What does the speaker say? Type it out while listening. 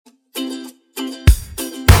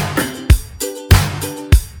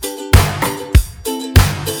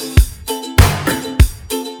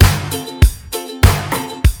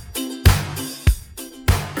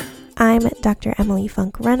Dr. Emily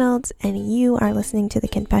Funk Reynolds, and you are listening to the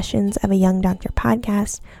Confessions of a Young Doctor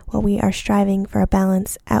podcast, where we are striving for a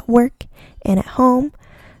balance at work and at home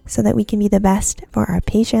so that we can be the best for our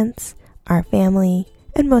patients, our family,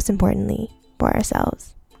 and most importantly, for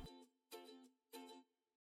ourselves.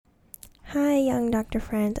 Hi, young doctor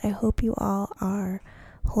friends. I hope you all are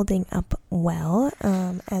holding up well.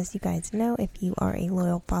 As you guys know, if you are a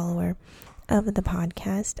loyal follower of the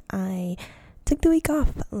podcast, I took the week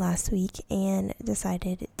off last week and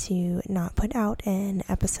decided to not put out an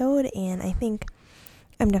episode, and I think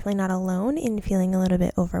I'm definitely not alone in feeling a little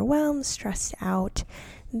bit overwhelmed, stressed out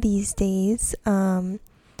these days.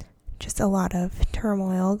 Just a lot of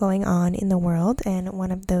turmoil going on in the world, and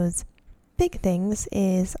one of those big things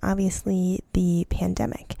is obviously the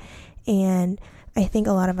pandemic, and I think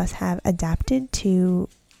a lot of us have adapted to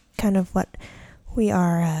kind of what we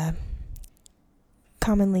are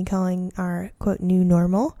commonly calling our quote new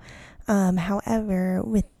normal. However,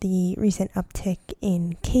 with the recent uptick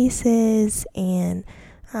in cases and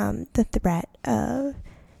the threat of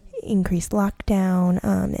increased lockdown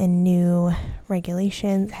and new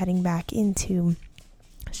regulations heading back into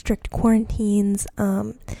strict quarantines,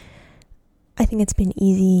 I think it's been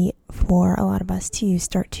easy for a lot of us to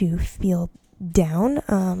start to feel down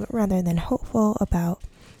rather than hopeful about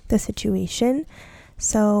the situation.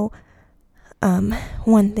 So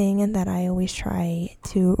one thing that I always try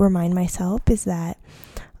to remind myself is that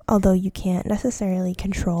although you can't necessarily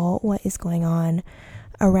control what is going on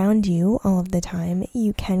around you all of the time,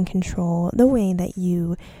 you can control the way that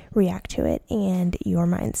you react to it and your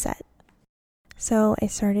mindset. So I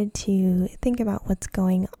started to think about what's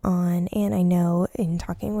going on, and I know in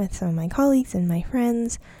talking with some of my colleagues and my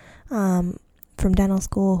friends from dental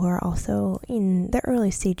school who are also in the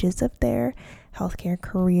early stages of their healthcare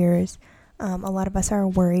careers, a lot of us are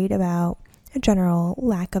worried about a general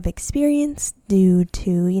lack of experience due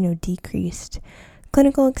to, decreased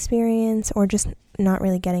clinical experience, or just not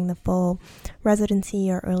really getting the full residency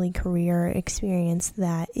or early career experience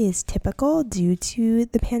that is typical due to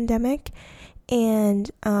the pandemic. And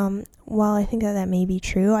while I think that may be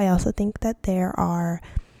true, I also think that there are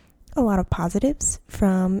a lot of positives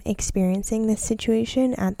from experiencing this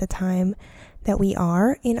situation at the time that we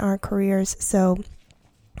are in our careers. So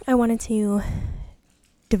I wanted to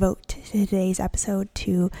devote today's episode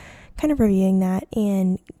to kind of reviewing that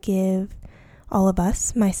and give all of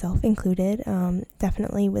us, myself included,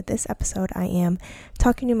 definitely with this episode, I am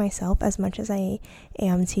talking to myself as much as I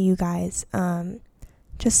am to you guys,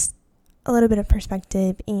 just a little bit of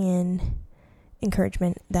perspective and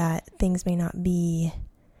encouragement that things may not be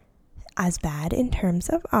as bad in terms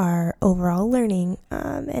of our overall learning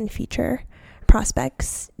and future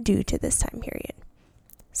prospects due to this time period.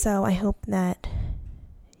 So I hope that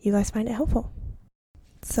you guys find it helpful.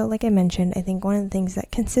 So like I mentioned, I think one of the things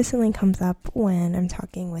that consistently comes up when I'm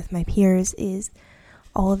talking with my peers is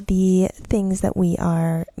all of the things that we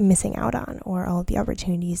are missing out on, or all of the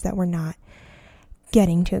opportunities that we're not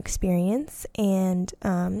getting to experience, and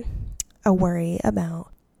a worry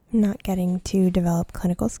about not getting to develop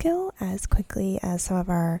clinical skill as quickly as some of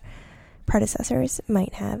our predecessors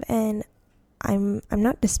might have. And I'm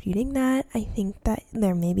not disputing that. I think that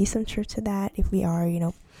there may be some truth to that if we are,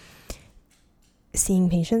 seeing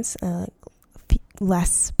patients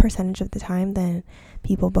less percentage of the time than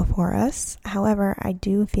people before us. However, I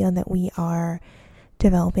do feel that we are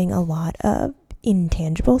developing a lot of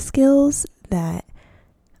intangible skills that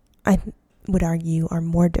I would argue are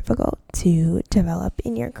more difficult to develop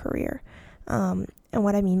in your career. And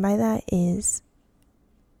what I mean by that is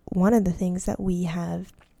one of the things that we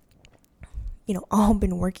have all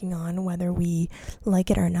been working on, whether we like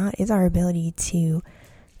it or not, is our ability to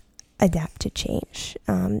adapt to change.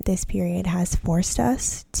 This period has forced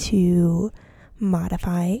us to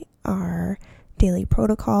modify our daily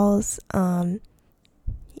protocols from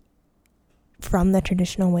the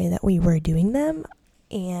traditional way that we were doing them.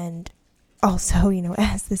 And also,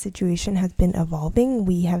 as the situation has been evolving,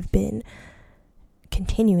 we have been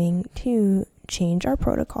continuing to change our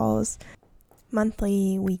protocols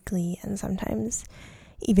monthly, weekly, and sometimes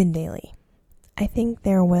even daily. I think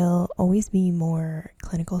there will always be more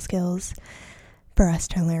clinical skills for us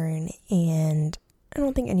to learn, and I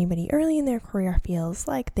don't think anybody early in their career feels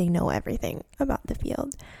like they know everything about the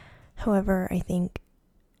field. However, I think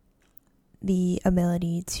the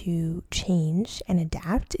ability to change and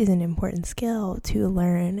adapt is an important skill to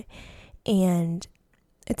learn, and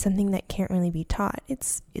it's something that can't really be taught.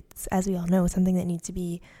 It's as we all know, something that needs to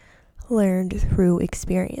be learned through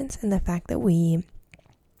experience. And the fact that we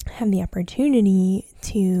have the opportunity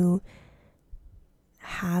to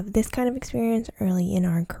have this kind of experience early in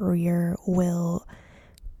our career will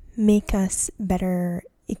make us better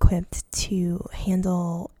equipped to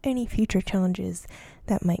handle any future challenges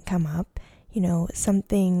that might come up.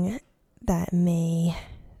 Something that may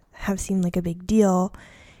have seemed like a big deal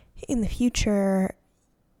in the future,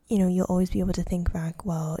 you'll always be able to think back,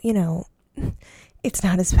 well, it's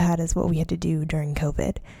not as bad as what we had to do during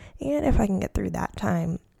COVID. And if I can get through that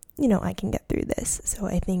time, I can get through this. So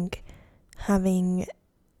I think having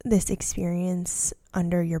this experience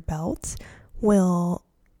under your belt will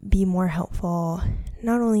be more helpful,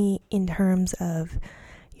 not only in terms of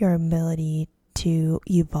your ability to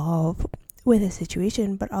evolve with a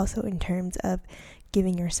situation, but also in terms of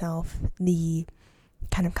giving yourself the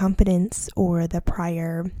kind of confidence or the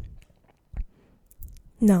prior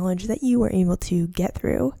knowledge that you were able to get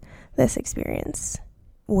through this experience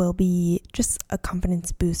will be just a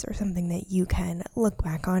confidence boost, or something that you can look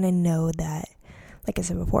back on and know that, like I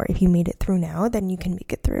said before, if you made it through now, then you can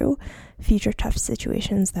make it through future tough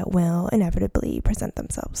situations that will inevitably present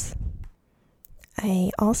themselves.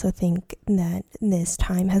 I also think that this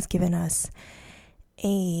time has given us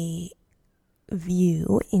a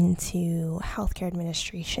view into healthcare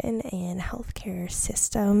administration and healthcare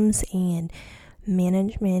systems and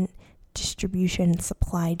management, distribution,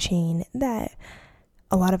 supply chain that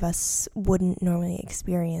a lot of us wouldn't normally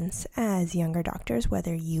experience as younger doctors,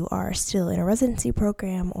 whether you are still in a residency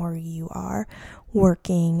program or you are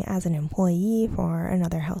working as an employee for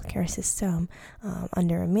another healthcare system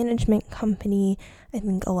under a management company. I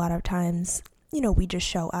think a lot of times, we just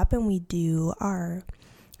show up and we do our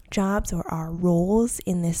jobs or our roles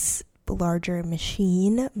in this larger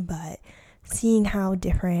machine, but seeing how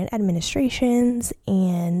different administrations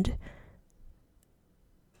and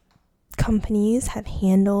companies have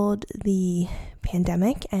handled the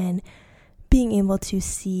pandemic, and being able to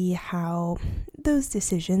see how those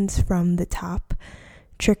decisions from the top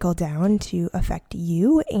trickle down to affect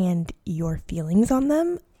you and your feelings on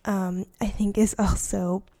them, I think is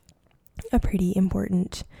also a pretty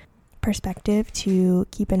important perspective to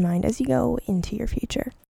keep in mind as you go into your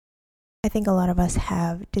future. I think a lot of us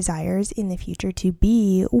have desires in the future to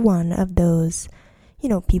be one of those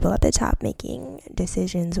people at the top making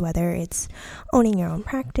decisions, whether it's owning your own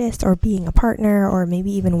practice or being a partner or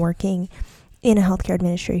maybe even working in a healthcare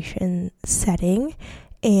administration setting,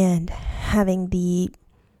 and having the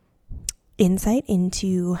insight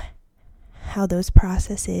into how those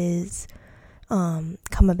processes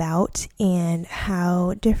come about and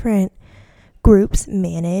how different groups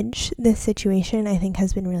manage this situation, I think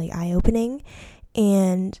has been really eye-opening.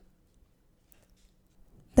 And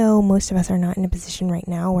though most of us are not in a position right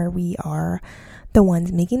now where we are the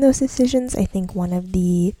ones making those decisions, I think one of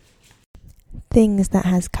the things that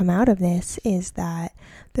has come out of this is that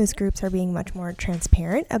those groups are being much more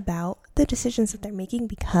transparent about the decisions that they're making,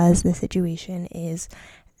 because the situation is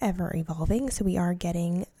ever evolving. So we are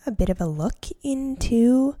getting a bit of a look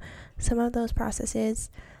into some of those processes.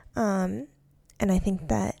 And I think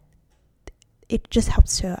that it just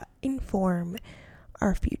helps to inform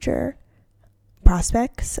our future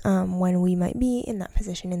prospects when we might be in that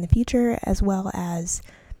position in the future, as well as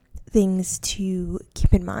things to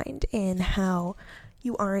keep in mind, and how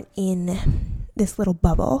you aren't in this little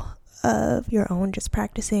bubble of your own, just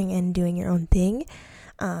practicing and doing your own thing.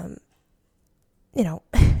 And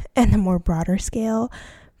the more broader scale,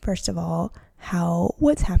 first of all, how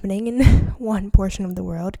what's happening in one portion of the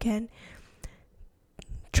world can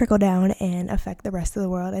trickle down and affect the rest of the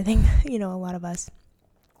world. I think, a lot of us,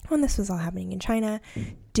 when this was all happening in China,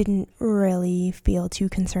 didn't really feel too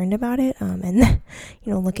concerned about it. And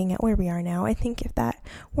looking at where we are now, I think if that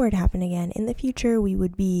were to happen again in the future, we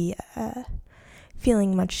would be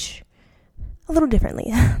feeling a little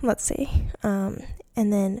differently, let's say. And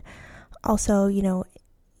then also,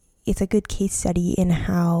 it's a good case study in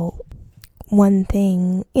how one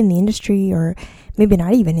thing in the industry, or maybe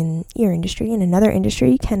not even in your industry, in another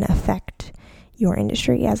industry, can affect your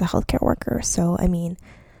industry as a healthcare worker. So,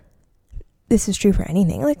 this is true for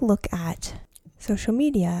anything. Like, look at social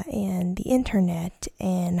media and the internet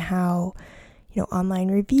and how,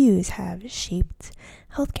 online reviews have shaped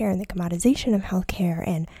healthcare and the commoditization of healthcare,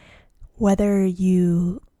 and whether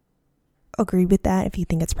you agree with that, if you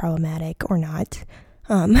think it's problematic or not,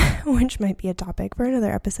 which might be a topic for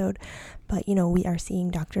another episode. But, we are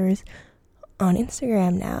seeing doctors on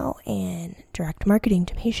Instagram now and direct marketing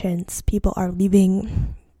to patients. People are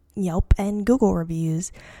leaving Yelp and Google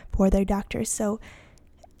reviews for their doctors. So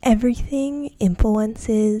everything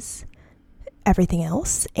influences everything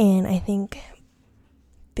else. And I think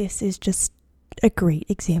this is just a great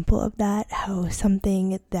example of that, how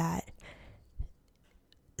something that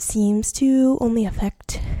seems to only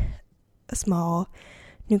affect a small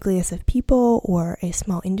nucleus of people or a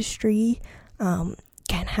small industry can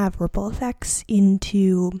have ripple effects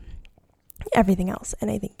into everything else. And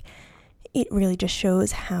I think it really just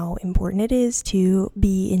shows how important it is to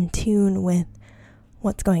be in tune with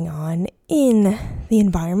what's going on in the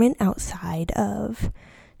environment outside of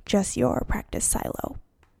just your practice silo.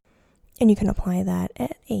 And you can apply that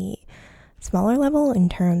at a smaller level in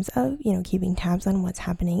terms of, keeping tabs on what's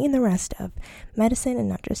happening in the rest of medicine and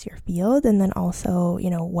not just your field. And then also,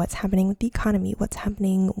 what's happening with the economy, what's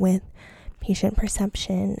happening with patient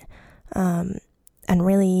perception, and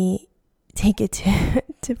really take it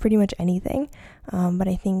to pretty much anything. But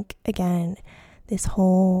I think, again, this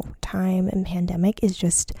whole time and pandemic is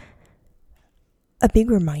just a big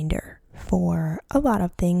reminder for a lot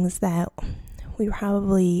of things that we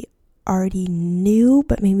probably already knew,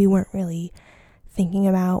 but maybe weren't really thinking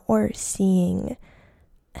about or seeing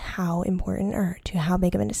how important or to how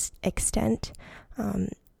big of an extent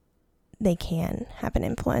they can have an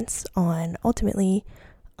influence on ultimately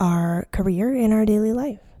our career and our daily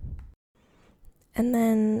life. And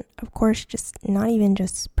then, of course, just not even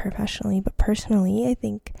just professionally, but personally, I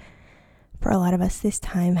think for a lot of us, this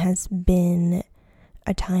time has been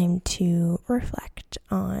a time to reflect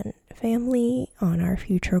on family, on our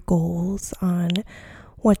future goals, on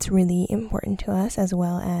what's really important to us, as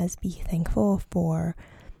well as be thankful for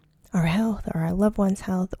our health or our loved ones'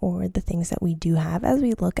 health or the things that we do have as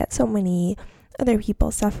we look at so many other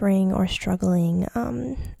people suffering or struggling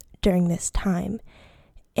during this time.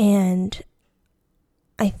 And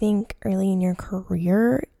I think early in your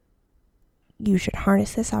career, you should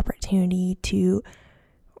harness this opportunity to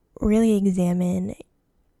really examine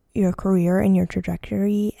your career and your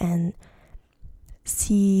trajectory and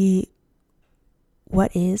see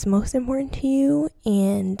what is most important to you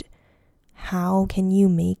and how can you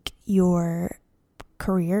make your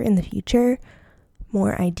career in the future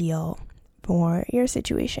more ideal for your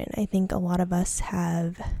situation. I think a lot of us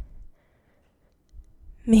have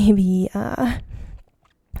maybe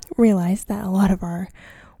realized that a lot of our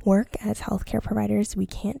work as healthcare providers we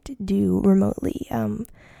can't do remotely.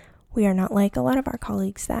 We are not like a lot of our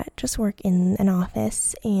colleagues that just work in an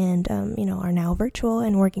office and, are now virtual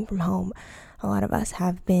and working from home. A lot of us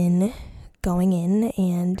have been going in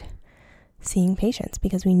and seeing patients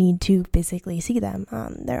because we need to physically see them.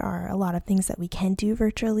 There are a lot of things that we can do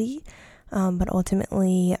virtually, but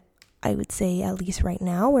ultimately, I would say at least right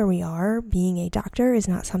now where we are, being a doctor is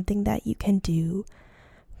not something that you can do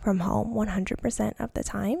from home 100% of the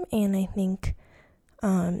time. And I think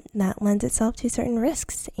that lends itself to certain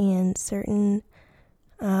risks and certain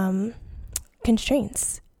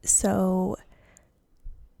constraints. So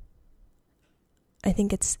I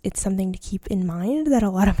think it's something to keep in mind that a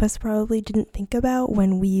lot of us probably didn't think about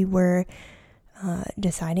when we were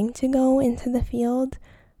deciding to go into the field.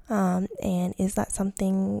 And is that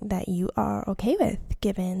something that you are okay with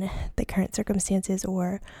given the current circumstances,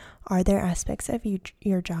 or are there aspects of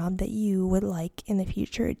your job that you would like in the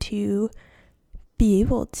future to be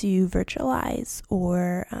able to virtualize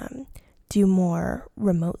or do more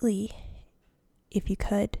remotely if you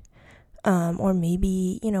could? Or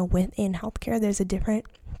maybe, within healthcare, there's a different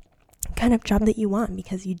kind of job that you want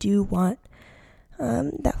because you do want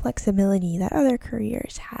that flexibility that other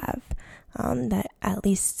careers have, that at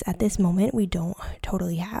least at this moment we don't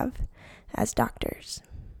totally have as doctors.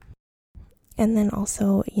 And then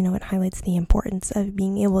also, it highlights the importance of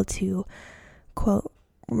being able to, quote,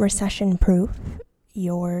 recession-proof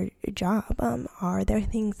your job. Are there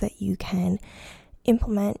things that you can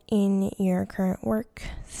implement in your current work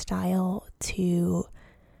style to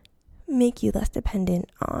make you less dependent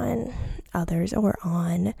on others or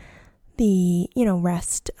on the,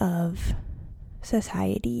 rest of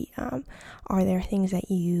society? Are there things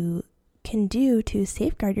that you can do to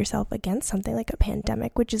safeguard yourself against something like a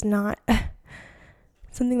pandemic, which is not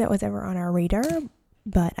something that was ever on our radar,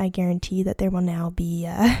 but I guarantee that there will now be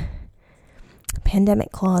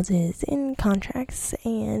pandemic clauses in contracts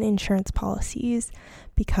and insurance policies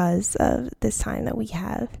because of this time that we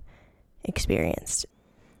have experienced.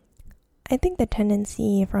 I think the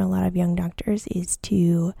tendency for a lot of young doctors is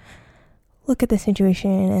to look at the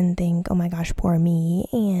situation and think, oh my gosh, poor me,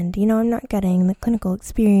 and I'm not getting the clinical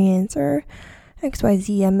experience, or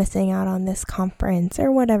XYZ, I'm missing out on this conference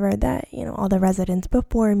or whatever that all the residents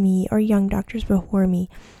before me or young doctors before me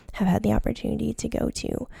have had the opportunity to go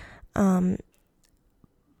to.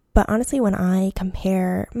 But honestly, when I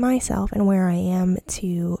compare myself and where I am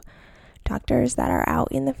to doctors that are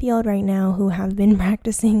out in the field right now who have been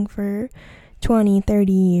practicing for 20,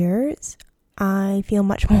 30 years, I feel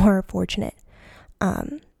much more fortunate.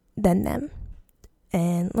 than them.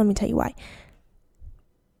 And let me tell you why.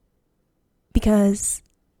 Because,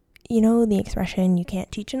 the expression, you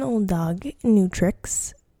can't teach an old dog new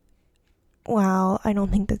tricks. While I don't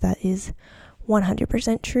think that is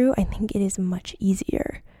 100% true, I think it is much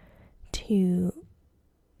easier to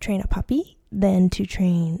train a puppy than to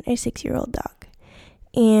train a 6-year-old dog.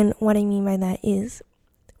 And what I mean by that is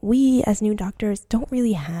we as new doctors don't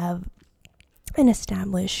really have an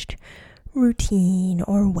established routine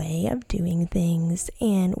or way of doing things,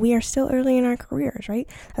 and we are still early in our careers, right?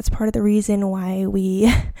 That's part of the reason why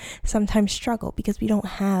we sometimes struggle, because we don't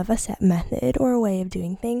have a set method or a way of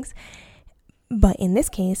doing things. But in this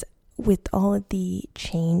case, with all of the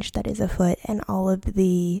change that is afoot and all of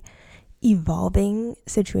the evolving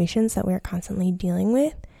situations that we're constantly dealing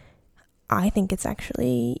with, I think it's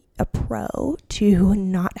actually a pro to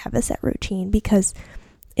not have a set routine, because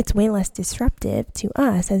it's way less disruptive to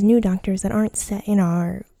us as new doctors that aren't set in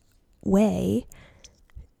our way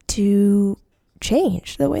to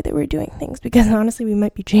change the way that we're doing things. Because honestly, we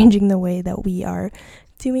might be changing the way that we are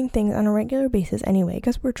doing things on a regular basis anyway,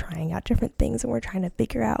 because we're trying out different things and we're trying to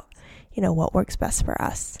figure out, what works best for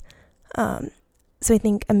us. So I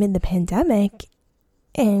think amid the pandemic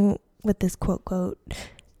and with this quote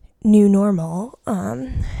new normal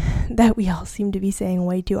that we all seem to be saying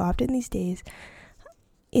way too often these days,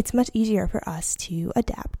 it's much easier for us to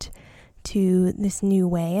adapt to this new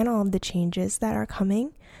way and all of the changes that are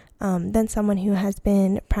coming than someone who has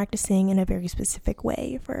been practicing in a very specific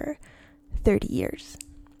way for 30 years.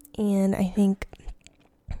 And I think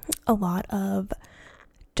a lot of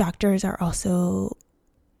doctors are also,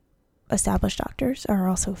 established doctors are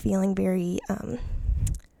also feeling very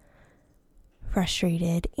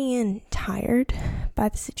frustrated and tired by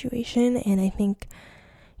the situation. And I think,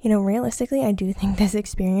 realistically, I do think this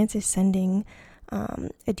experience is sending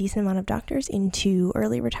a decent amount of doctors into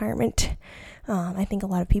early retirement. I think a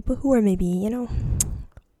lot of people who are maybe,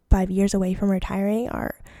 5 years away from retiring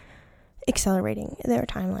are accelerating their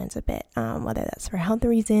timelines a bit, whether that's for health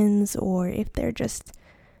reasons or if they're just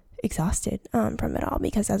exhausted from it all,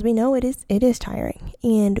 because as we know, it is tiring,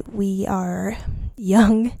 and we are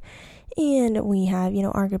young and we have,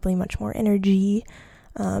 arguably much more energy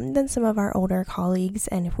than some of our older colleagues.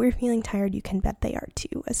 And if we're feeling tired, you can bet they are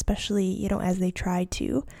too, especially, as they try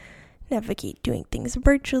to navigate doing things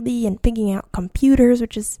virtually and picking out computers,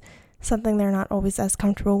 which is something they're not always as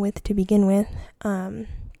comfortable with to begin with.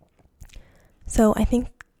 So I think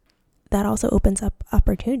that also opens up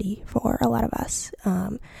opportunity for a lot of us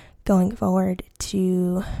going forward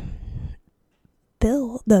to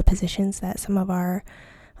fill the positions that some of our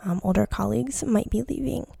older colleagues might be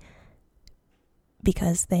leaving,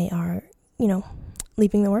 because they are,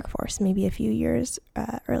 leaving the workforce maybe a few years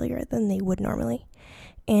earlier than they would normally.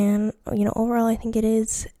 And, overall, I think it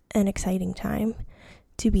is an exciting time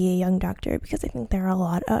to be a young doctor, because I think there are a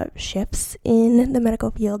lot of shifts in the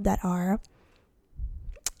medical field that are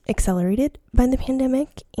accelerated by the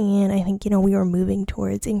pandemic. And I think, we were moving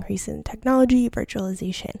towards increase in technology,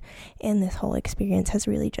 virtualization, and this whole experience has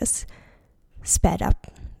really just sped up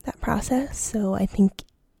that process. So I think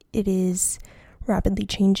it is rapidly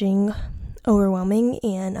changing, overwhelming,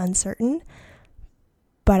 and uncertain.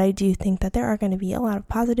 But I do think that there are going to be a lot of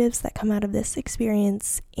positives that come out of this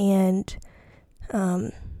experience, and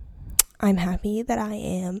I'm happy that I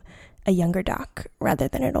am a younger doc rather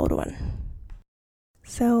than an old one.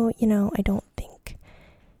 So, I don't think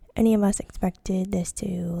any of us expected this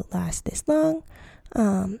to last this long.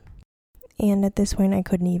 And at this point, I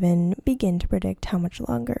couldn't even begin to predict how much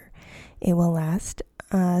longer it will last.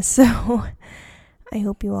 So I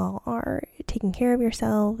hope you all are taking care of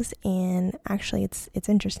yourselves. And actually, it's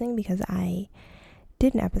interesting because I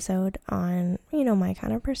did an episode on, my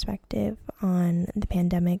kind of perspective on the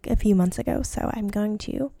pandemic a few months ago. So I'm going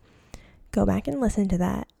to go back and listen to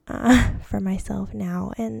that for myself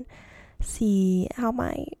now and see how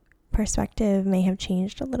my perspective may have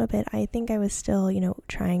changed a little bit. I think I was still,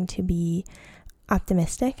 trying to be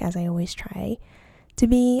optimistic, as I always try to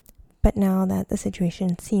be. But now that the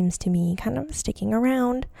situation seems to be kind of sticking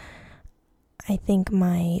around, I think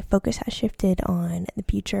my focus has shifted on the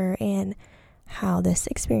future and how this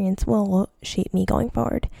experience will shape me going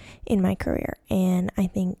forward in my career. And I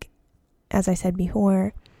think, as I said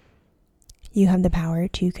before, you have the power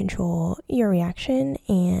to control your reaction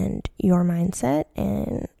and your mindset.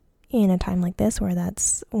 And in a time like this, where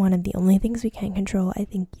that's one of the only things we can control, I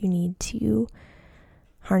think you need to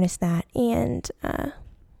harness that and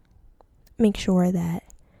make sure that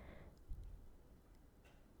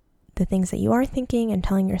the things that you are thinking and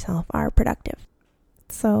telling yourself are productive.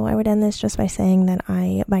 So I would end this just by saying that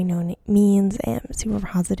I by no means am super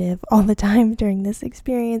positive all the time during this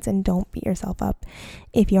experience, and don't beat yourself up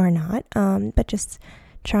if you are not, but just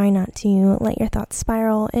try not to let your thoughts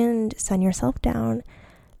spiral and send yourself down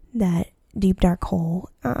that deep dark hole,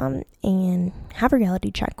 and have a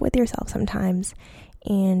reality check with yourself sometimes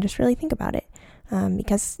and just really think about it,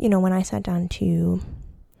 because when I sat down to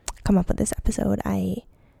come up with this episode, I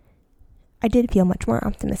did feel much more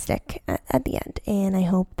optimistic at the end, and I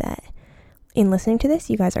hope that in listening to this,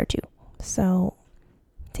 you guys are too. So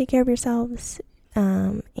take care of yourselves,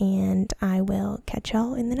 and I will catch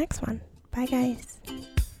y'all in the next one. Bye, guys.